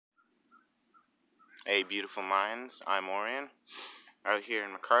Hey, beautiful minds. I'm Orion, out here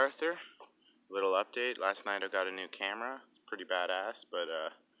in MacArthur. Little update. Last night I got a new camera. It's pretty badass, but I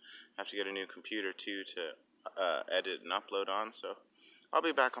have to get a new computer too to edit and upload on, so I'll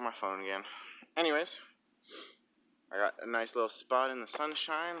be back on my phone again. Anyways, I got a nice little spot in the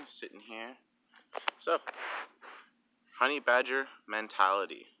sunshine, sitting here. So, honey badger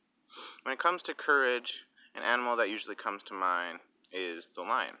mentality. When it comes to courage, an animal that usually comes to mind is the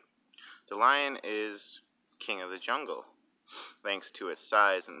lion. The lion is king of the jungle, thanks to its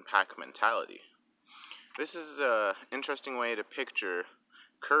size and pack mentality. This is an interesting way to picture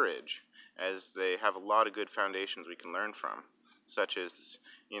courage, as they have a lot of good foundations we can learn from, such as,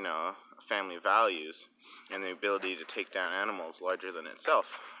 family values and the ability to take down animals larger than itself.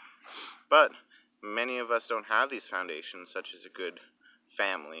 But many of us don't have these foundations, such as a good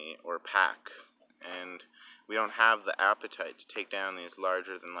family or pack, and we don't have the appetite to take down these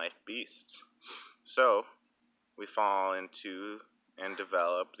larger than life beasts. So, we fall into and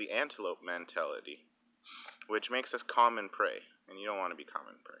develop the antelope mentality, which makes us common prey, and you don't want to be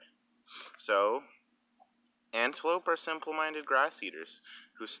common prey. So, antelope are simple-minded grass eaters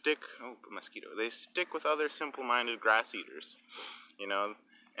who they stick with other simple-minded grass eaters.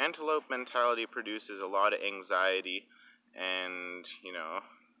 Antelope mentality produces a lot of anxiety, and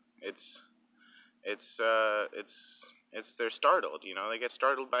it's they're startled. They get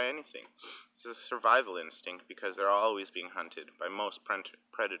startled by anything. It's a survival instinct because they're always being hunted by most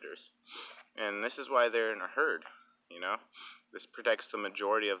predators, and this is why they're in a herd. This protects the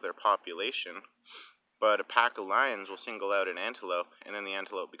majority of their population, but a pack of lions will single out an antelope, and then the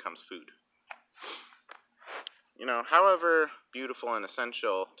antelope becomes food. However beautiful and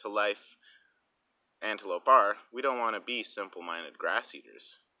essential to life antelope are, we don't want to be simple-minded grass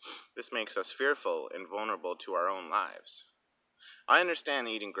eaters. This makes us fearful and vulnerable to our own lives. I understand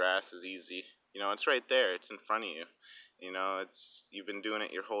eating grass is easy. It's right there. It's in front of you. You've been doing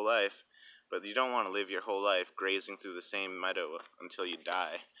it your whole life, but you don't want to live your whole life grazing through the same meadow until you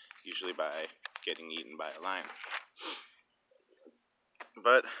die, usually by getting eaten by a lion.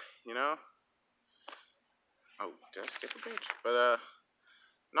 But, did I skip a page? But,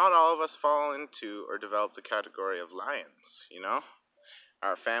 not all of us fall into or develop the category of lions.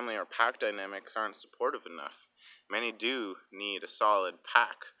 Our family or pack dynamics aren't supportive enough. Many do need a solid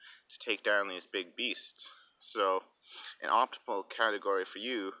pack to take down these big beasts. So, an optimal category for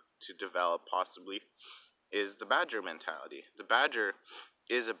you to develop, possibly, is the badger mentality. The badger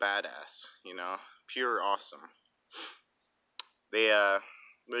is a badass, pure awesome. They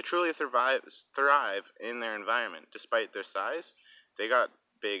truly thrive in their environment. Despite their size, they got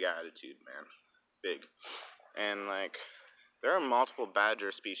big attitude, man. Big. And, there are multiple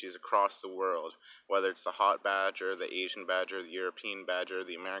badger species across the world, whether it's the hot badger, the Asian badger, the European badger,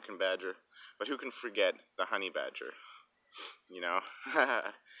 the American badger, but who can forget the honey badger?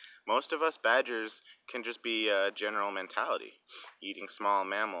 Most of us badgers can just be a general mentality, eating small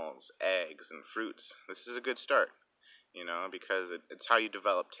mammals, eggs, and fruits. This is a good start, because it's how you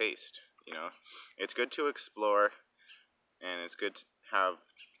develop taste. It's good to explore, and it's good to have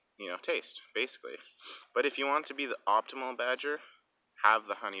taste, basically. But if you want to be the optimal badger, have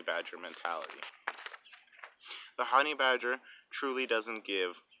the honey badger mentality. The honey badger truly doesn't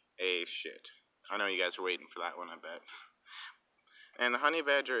give a shit. I know you guys are waiting for that one, I bet. And the honey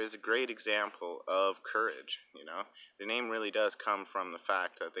badger is a great example of courage. The name really does come from the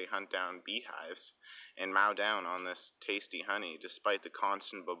fact that they hunt down beehives and mow down on this tasty honey despite the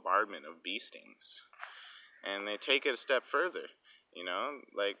constant bombardment of bee stings. And they take it a step further.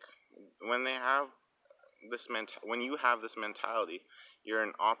 When they have when you have this mentality, you're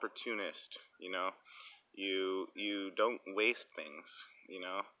an opportunist. You don't waste things.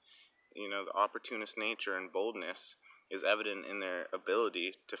 The opportunist nature and boldness is evident in their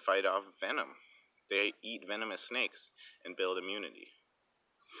ability to fight off venom. They eat venomous snakes and build immunity.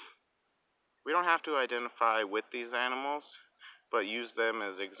 We don't have to identify with these animals, but use them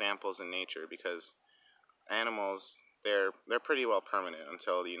as examples in nature, because animals, they're pretty well permanent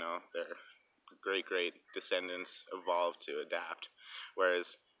until their great descendants evolve to adapt,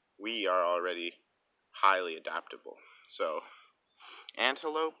 whereas we are already highly adaptable. So,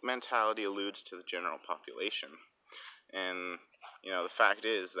 antelope mentality alludes to the general population, and the fact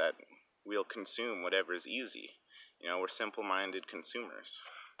is that we'll consume whatever is easy. We're simple-minded consumers.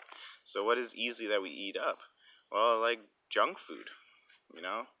 So what is easy that we eat up? Well, like junk food,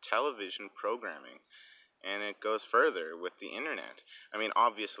 television programming. And it goes further with the internet. I mean,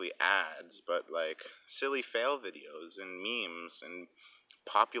 obviously ads, but silly fail videos and memes and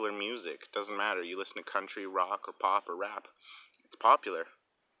popular music. Doesn't matter. You listen to country, rock, or pop, or rap. It's popular,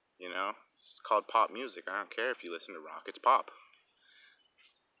 It's called pop music. I don't care if you listen to rock. It's pop.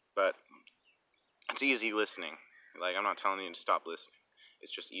 But it's easy listening. Like, I'm not telling you to stop listening.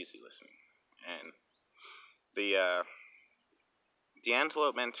 It's just easy listening. And the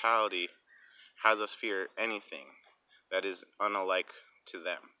antelope mentality has us fear anything that is unlike to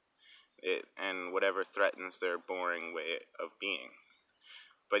them, and whatever threatens their boring way of being.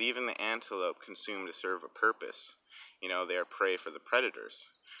 But even the antelope consume to serve a purpose. They are prey for the predators,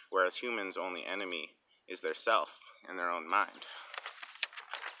 whereas humans' only enemy is their self and their own mind.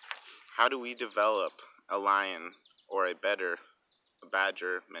 How do we develop a lion or a badger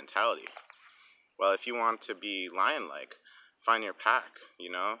mentality? Well, if you want to be lion-like, find your pack.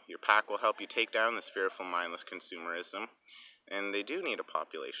 Your pack will help you take down this fearful, mindless consumerism, and they do need a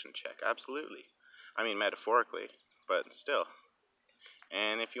population check, absolutely. I mean, metaphorically, but still.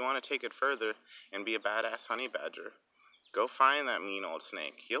 And if you want to take it further and be a badass honey badger, go find that mean old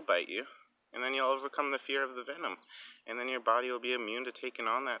snake. He'll bite you, and then you'll overcome the fear of the venom, and then your body will be immune to taking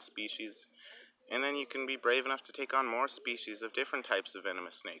on that species, and then you can be brave enough to take on more species of different types of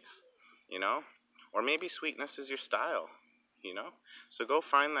venomous snakes, Or maybe sweetness is your style, So go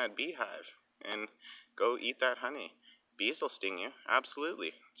find that beehive and go eat that honey. Bees will sting you,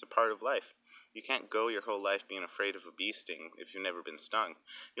 absolutely. It's a part of life. You can't go your whole life being afraid of a bee sting if you've never been stung.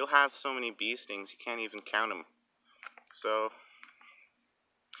 You'll have so many bee stings you can't even count them. So,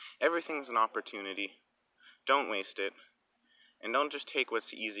 everything's an opportunity. Don't waste it. And don't just take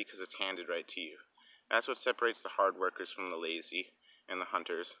what's easy because it's handed right to you. That's what separates the hard workers from the lazy, and the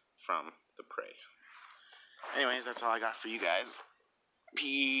hunters from the prey. Anyways, that's all I got for you guys.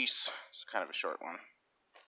 Peace. It's kind of a short one.